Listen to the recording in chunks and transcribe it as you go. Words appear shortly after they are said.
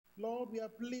Lord, we are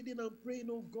pleading and praying,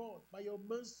 oh God, by your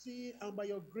mercy and by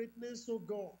your greatness, oh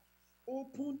God.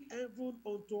 Open heaven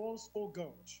unto us, O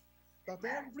God, that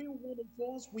every one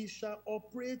of us we shall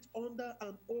operate under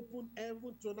an open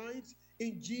heaven tonight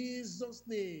in Jesus'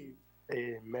 name.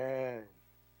 Amen.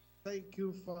 Thank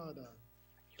you, Father.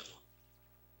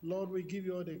 Lord, we give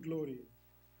you all the glory.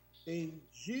 In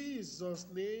Jesus'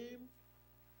 name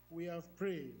we have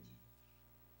prayed.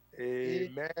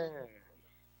 Amen.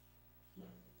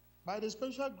 By the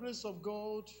special grace of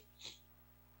God,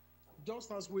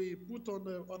 just as we put on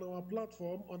our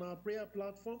platform, on our prayer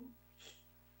platform,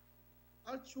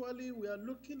 actually we are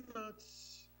looking at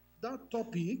that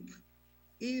topic,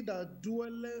 he that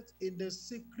dwelleth in the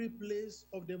secret place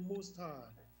of the Most High.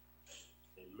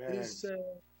 Amen.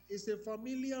 It's a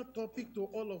familiar topic to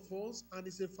all of us, and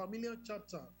it's a familiar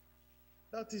chapter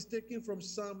that is taken from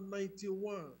Psalm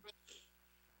 91.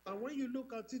 And when you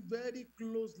look at it very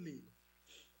closely,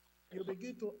 you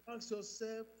begin to ask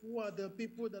yourself, who are the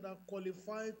people that are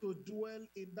qualified to dwell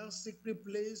in that secret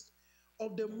place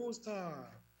of the Most High?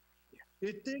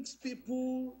 It takes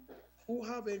people who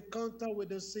have encounter with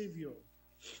the Savior.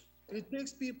 It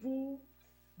takes people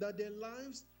that their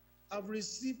lives have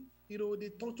received,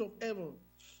 the touch of heaven.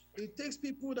 It takes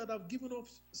people that have given up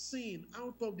sin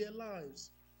out of their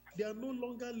lives. They are no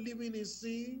longer living in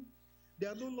sin. They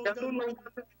are no longer living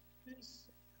in this,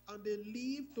 and they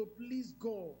live to please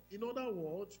God. In other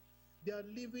words, they are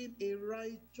living a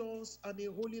righteous and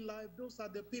a holy life. Those are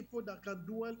the people that can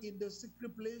dwell in the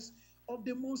secret place of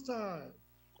the Most High.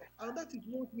 And that is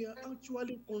what we are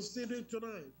actually considering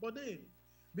tonight. But then,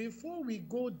 before we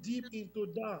go deep into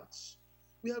that,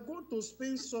 we are going to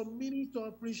spend some minutes to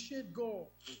appreciate God.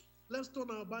 Let's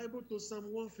turn our Bible to Psalm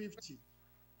 150.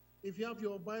 If you have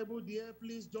your Bible there,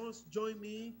 please just join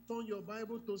me. Turn your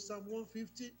Bible to Psalm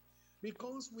 150,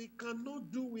 because we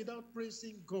cannot do without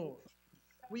praising God.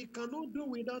 We cannot do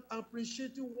without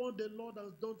appreciating what the Lord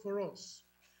has done for us.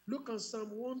 Look at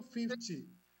Psalm 150.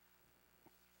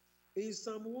 In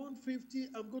Psalm 150,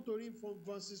 I'm going to read from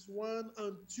verses 1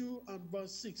 and 2 and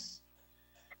verse 6.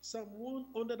 Psalm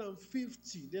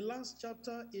 150, the last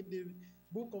chapter in the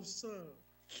book of Psalm.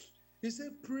 He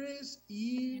said, praise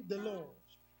ye the Lord.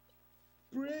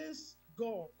 Praise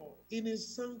God in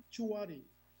his sanctuary.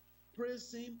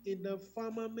 Praise him in the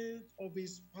firmament of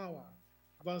his power.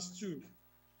 Verse 2.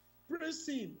 Praise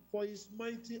him for his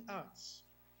mighty acts.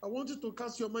 I want you to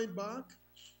cast your mind back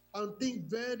and think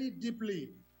very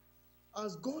deeply.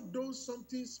 Has God done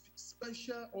something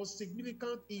special or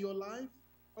significant in your life?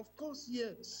 Of course,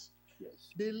 yes. Yes.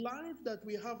 The life that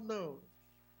we have now,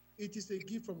 it is a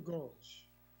gift from God.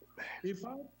 In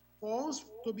fact, for us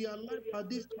to be alive at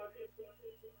this time,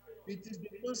 it is the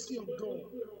mercy of God.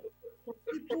 For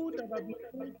people that have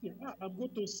been thinking, I'm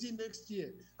going to see next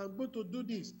year, I'm going to do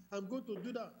this, I'm going to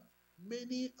do that,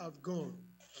 many have gone.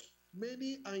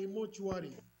 Many are in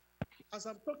mortuary. As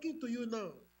I'm talking to you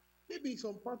now, maybe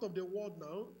some part of the world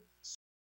now,